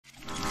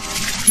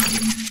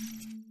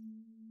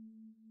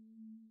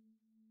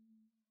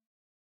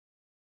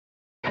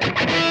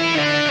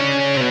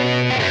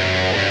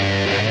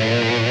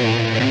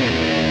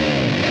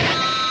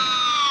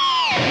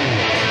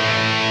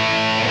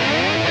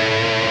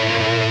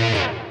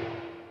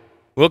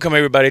Welcome,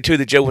 everybody, to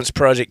the Joe Wentz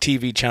Project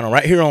TV channel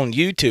right here on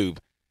YouTube.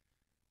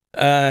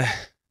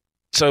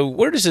 So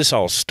where does this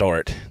all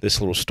start, this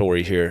little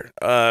story here?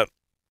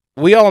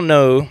 We all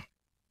know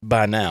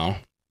by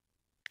now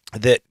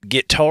that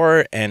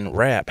guitar and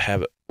rap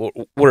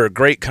were a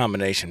great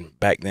combination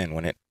back then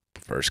when it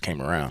first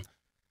came around.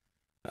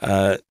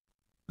 The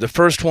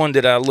first one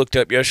that I looked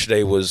up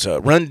yesterday was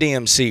Run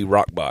DMC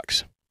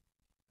Rockbox.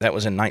 That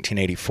was in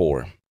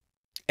 1984.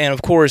 And,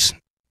 of course,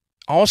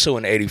 also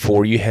in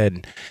 84, you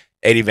had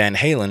Eddie Van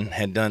Halen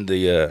had done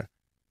the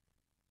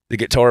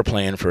guitar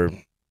playing for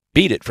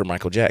Beat It for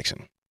Michael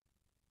Jackson.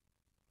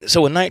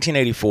 So in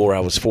 1984, I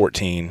was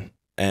 14,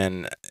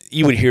 and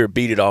you would hear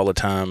Beat It all the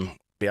time,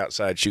 be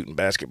outside shooting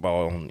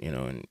basketball,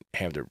 and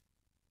have their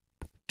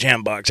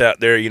jam box out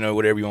there,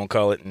 whatever you want to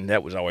call it, and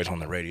that was always on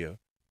the radio.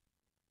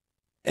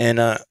 And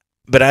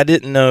but I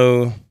didn't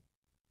know.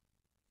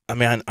 I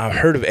mean, I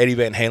heard of Eddie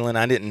Van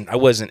Halen. I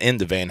wasn't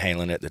into Van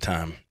Halen at the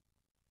time.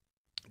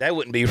 That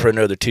wouldn't be for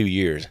another 2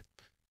 years.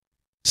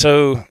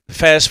 So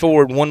fast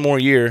forward one more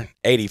year,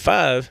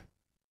 85,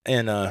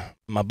 and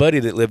my buddy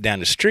that lived down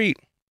the street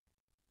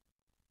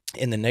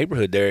in the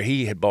neighborhood there,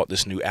 he had bought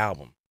this new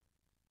album.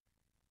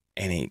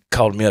 And he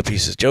called me up. He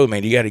says, "Joe,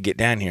 man, you got to get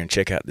down here and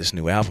check out this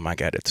new album I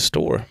got at the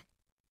store."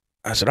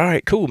 I said, "All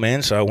right, cool,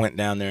 man." So I went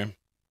down there.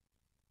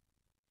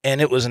 And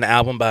it was an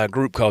album by a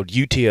group called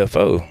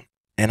U.T.F.O.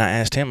 And I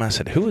asked him, I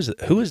said, who is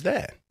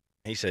that?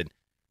 He said,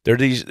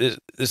 it's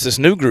this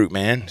new group,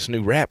 man, this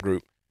new rap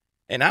group.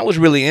 And I was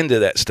really into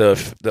that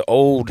stuff, the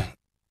old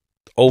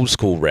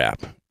school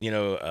rap,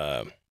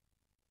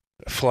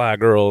 Fly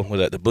Girl, was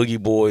that the Boogie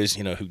Boys,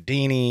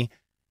 Houdini,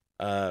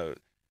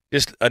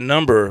 just a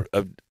number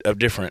of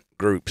different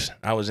groups.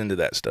 I was into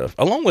that stuff,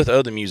 along with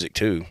other music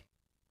too.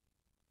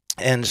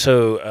 And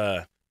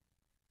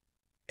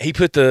he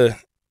put the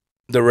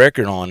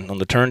record on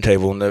the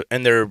turntable,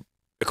 and of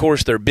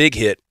course their big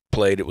hit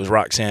played. It was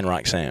Roxanne,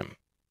 Roxanne.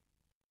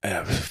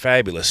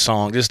 Fabulous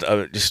song.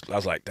 I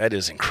was like, that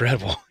is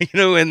incredible.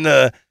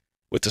 And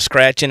with the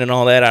scratching and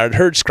all that. I'd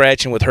heard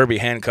scratching with Herbie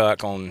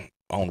Hancock on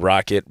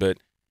Rocket, but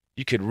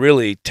you could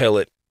really tell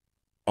it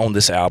on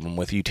this album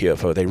with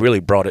U.T.F.O. They really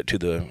brought it to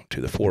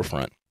the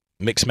forefront.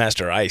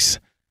 Mixmaster Ice.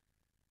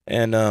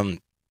 And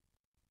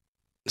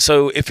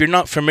so if you're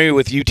not familiar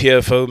with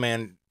U.T.F.O.,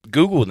 man,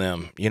 Google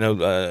them.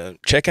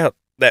 Check out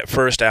that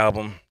first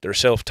album, their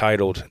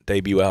self-titled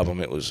debut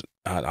album.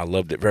 I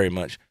loved it very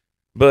much.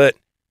 But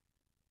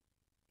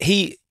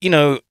he,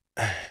 like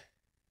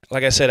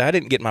I said, I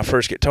didn't get my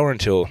first guitar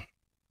until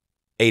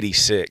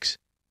 86.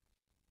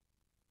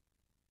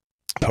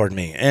 Pardon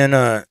me.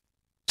 And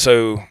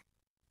so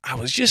I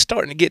was just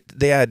starting to get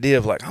the idea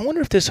of, like, I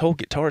wonder if this whole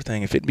guitar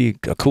thing, if it'd be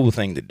a cool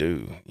thing to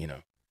do,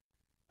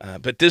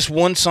 But this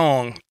one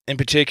song in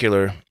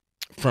particular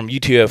from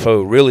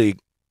U.T.F.O. really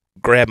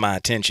grabbed my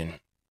attention.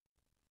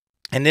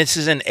 And this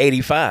is in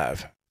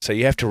 85. So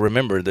you have to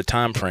remember the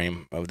time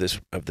frame of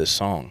this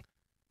song.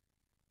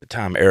 The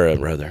time era,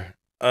 rather.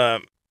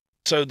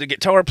 So the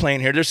guitar playing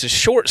here, there's this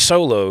short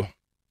solo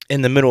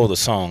in the middle of the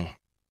song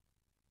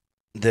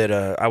that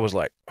I was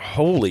like,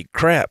 holy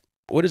crap,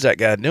 what is that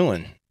guy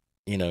doing?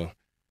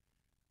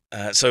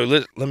 So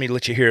let me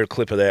let you hear a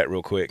clip of that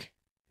real quick.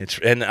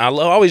 And I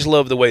always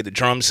love the way the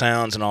drum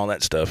sounds and all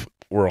that stuff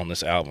were on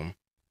this album.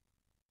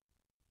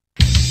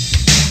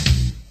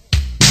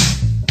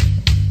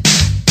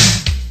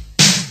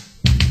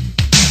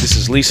 This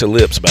is Lisa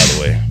Lips, by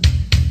the way.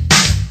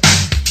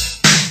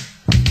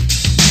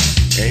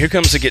 And here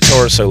comes the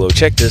guitar solo.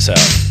 Check this out.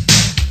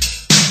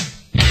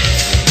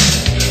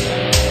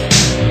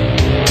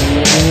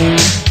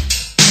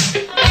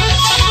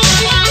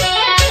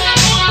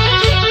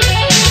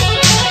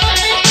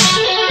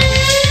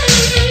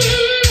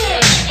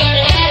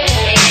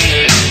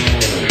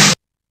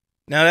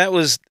 Now that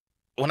was,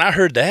 when I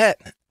heard that,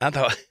 I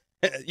thought,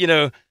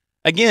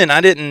 again,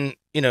 I didn't,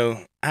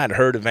 I had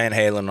heard of Van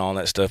Halen and all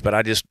that stuff, but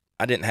I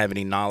didn't have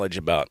any knowledge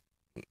about,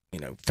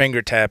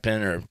 finger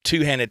tapping or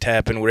two-handed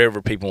tapping, whatever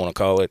people want to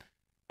call it.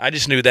 I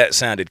just knew that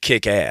sounded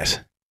kick-ass,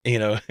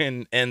 and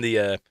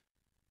the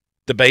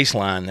bass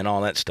line and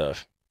all that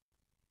stuff.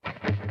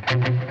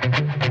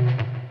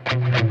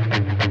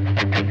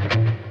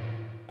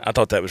 I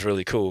thought that was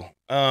really cool.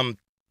 And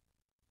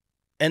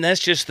that's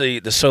just the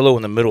solo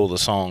in the middle of the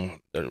song,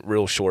 the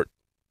real short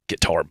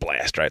guitar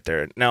blast right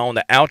there. Now on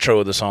the outro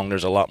of the song,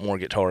 there's a lot more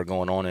guitar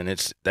going on,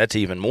 and that's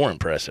even more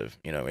impressive.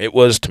 It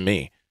was to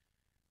me.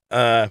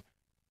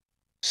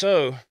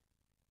 So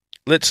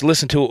let's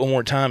listen to it one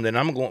more time. Then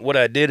what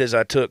I did is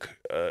I took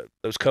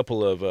those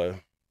couple of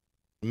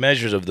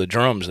measures of the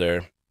drums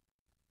there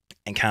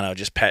and kind of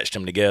just patched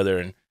them together,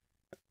 and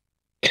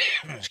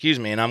excuse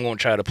me, and I'm going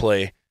to try to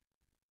play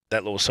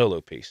that little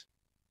solo piece.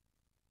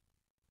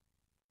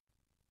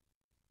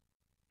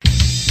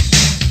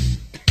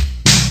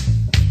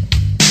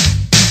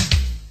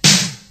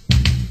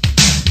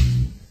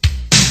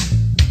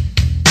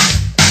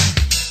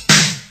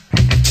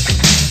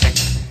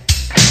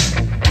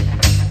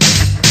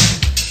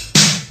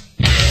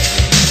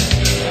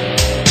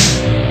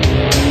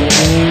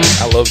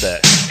 I love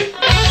that.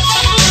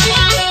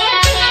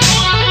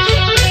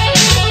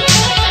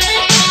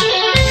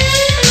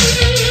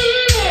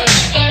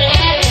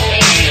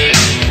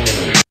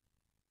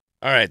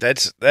 All right,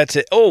 that's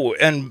it. Oh,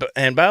 and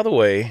by the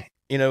way,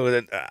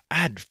 I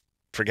had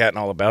forgotten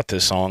all about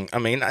this song. I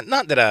mean,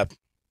 not that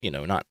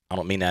not I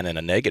don't mean that in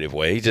a negative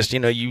way. Just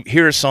you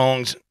hear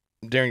songs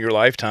during your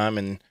lifetime,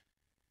 and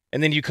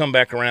then you come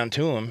back around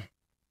to them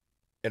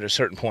at a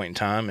certain point in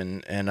time.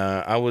 And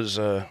I was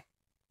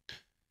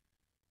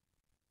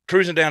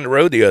cruising down the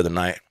road the other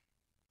night,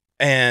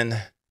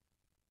 and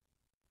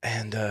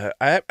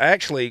I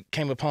actually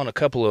came upon a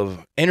couple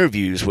of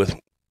interviews with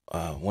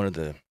one of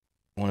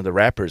the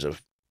rappers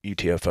of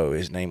U.T.F.O.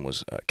 His name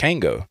was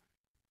Kango.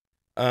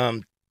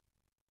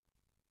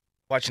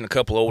 Watching a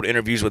couple old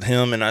interviews with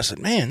him, and I said,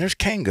 "Man, there's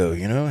Kango."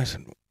 I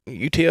said,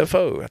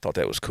 "U.T.F.O." I thought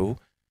that was cool.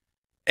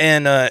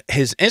 And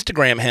his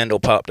Instagram handle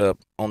popped up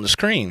on the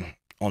screen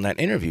on that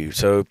interview.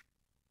 So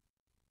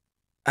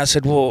I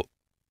said, "Well,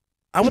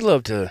 I would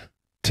love to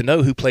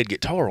know who played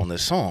guitar on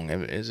this song.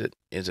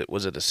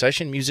 Was it a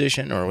session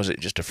musician, or was it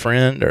just a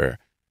friend?" Or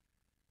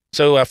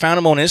so I found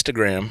him on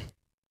Instagram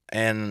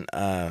and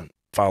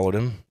followed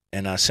him,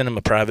 and I sent him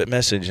a private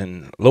message,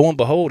 and lo and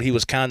behold, he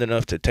was kind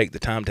enough to take the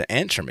time to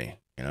answer me.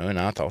 And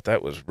I thought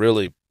that was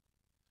really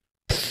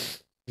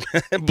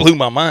it blew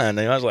my mind.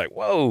 And I was like,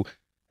 "Whoa!"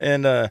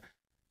 And I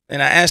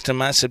asked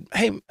him. I said,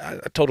 "Hey," I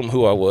told him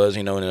who I was,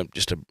 and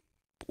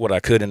what I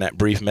could in that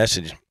brief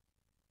message.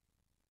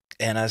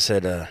 And I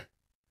said,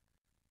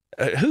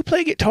 "Who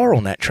played guitar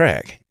on that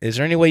track? Is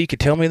there any way you could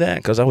tell me that?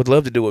 Because I would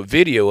love to do a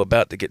video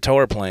about the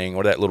guitar playing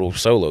or that little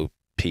solo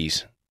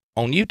piece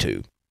on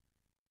YouTube."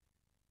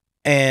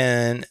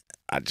 And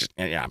I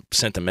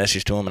sent the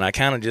message to him, and I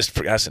kind of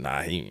I said,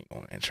 "Nah, he ain't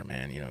gonna answer,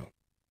 man."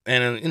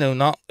 And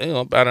not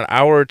about an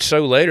hour or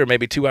so later,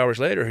 maybe 2 hours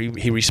later,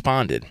 he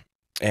responded,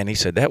 and he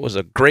said, "That was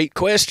a great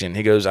question."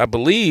 He goes, "I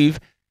believe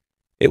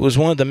it was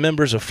one of the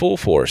members of Full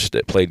Force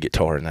that played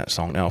guitar in that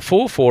song." Now,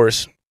 Full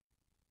Force,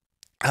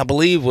 I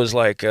believe, was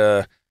like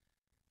kind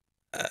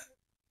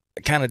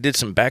of did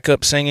some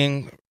backup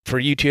singing for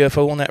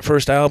U.T.F.O. on that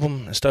first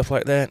album and stuff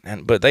like that.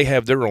 But they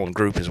have their own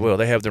group as well.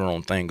 They have their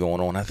own thing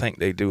going on. I think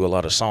they do a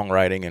lot of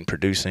songwriting and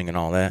producing and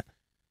all that.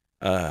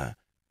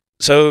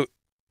 So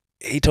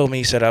he told me,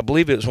 he said, "I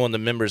believe it was one of the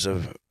members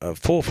of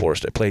Full Force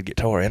that played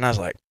guitar." And I was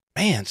like,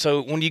 man,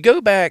 so when you go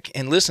back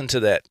and listen to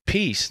that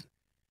piece,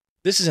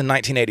 this is in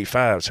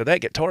 1985. So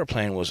that guitar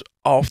playing was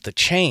off the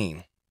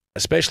chain,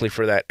 especially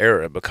for that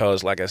era,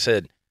 because like I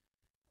said,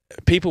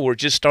 people were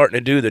just starting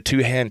to do the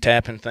two-hand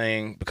tapping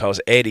thing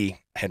because Eddie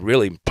had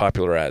really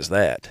popularized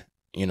that,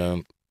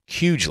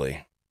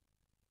 hugely,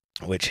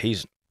 which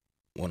he's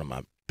one of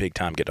my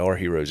big-time guitar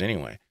heroes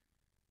anyway.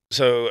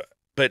 So,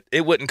 but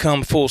it wouldn't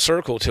come full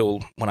circle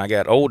till when I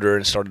got older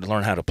and started to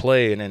learn how to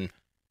play, and then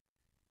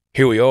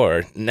here we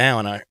are now,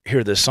 and I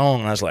hear this song,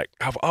 and I was like,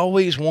 I've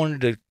always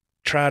wanted to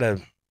try to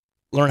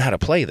learn how to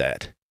play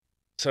that.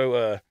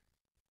 So,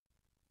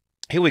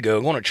 here we go.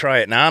 I'm going to try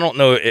it. Now, I don't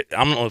know if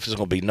it's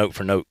going to be note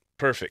for note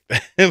perfect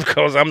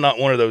because I'm not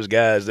one of those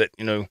guys that,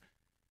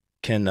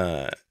 can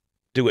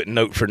do it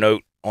note for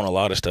note on a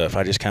lot of stuff.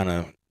 I just kind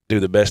of do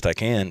the best I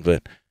can,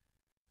 but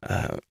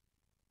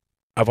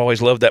I've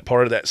always loved that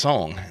part of that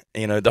song.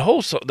 The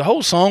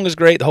whole song is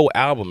great. The whole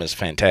album is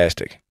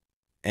fantastic.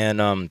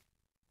 And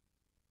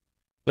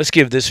let's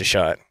give this a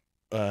shot.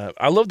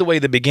 I love the way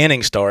the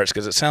beginning starts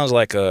because it sounds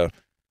like a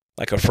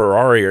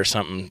Ferrari or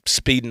something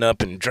speeding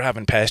up and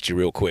driving past you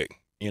real quick.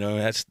 I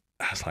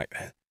was like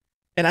that.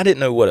 And I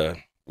didn't know what a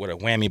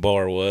whammy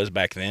bar was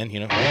back then,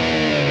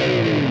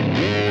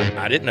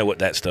 I didn't know what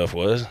that stuff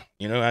was.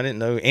 I didn't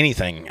know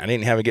anything. I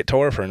didn't have a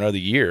guitar for another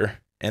year.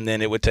 And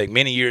then it would take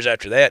many years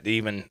after that to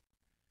even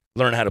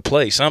learn how to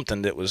play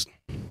something that was,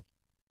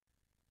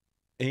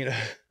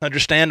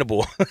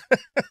 understandable.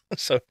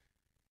 So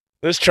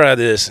let's try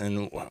this,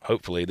 and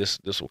hopefully this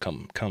will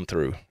come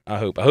through. I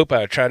hope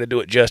I try to do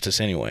it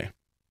justice anyway.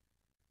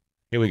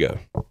 Here we go.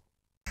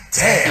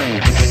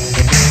 Damn.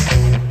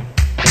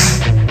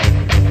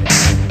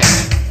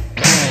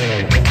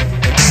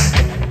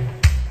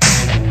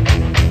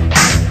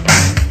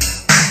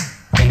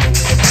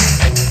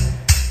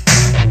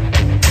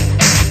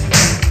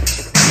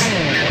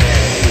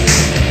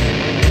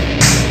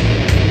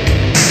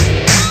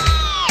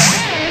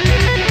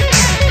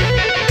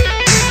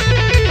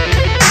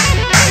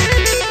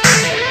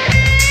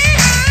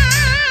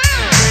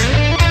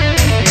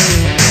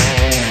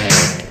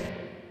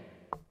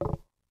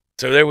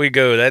 So there we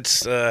go.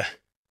 That's the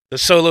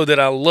solo that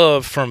I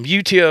love from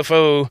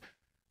U.T.F.O.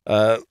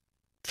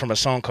 From a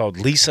song called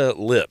Lisa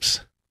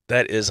Lips.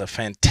 That is a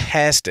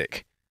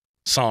fantastic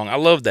song. I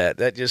love that.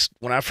 That just,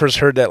 when I first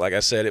heard that, like I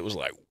said, it was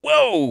like,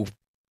 whoa.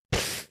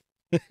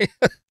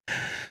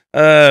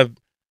 I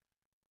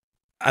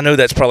know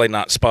that's probably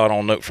not spot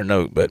on note for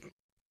note, but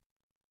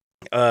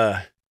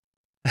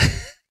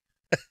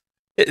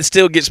it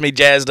still gets me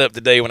jazzed up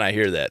today when I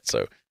hear that.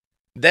 So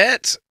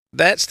that's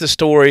the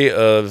story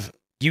of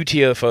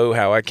U.T.F.O,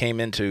 how I came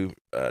into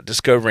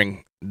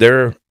discovering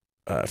their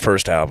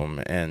first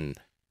album and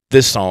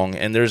this song.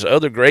 And there's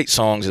other great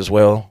songs as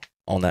well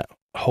on that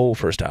whole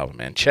first album,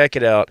 man. Check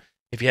it out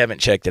if you haven't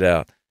checked it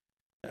out.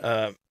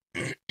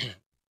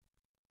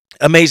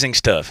 Amazing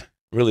stuff.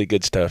 Really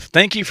good stuff.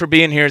 Thank you for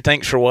being here.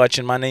 Thanks for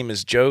watching. My name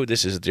is Joe.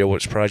 This is the Joe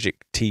Wentz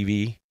Project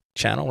TV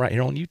channel right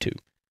here on YouTube.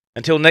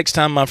 Until next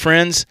time, my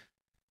friends,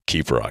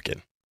 keep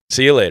rocking.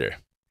 See you later.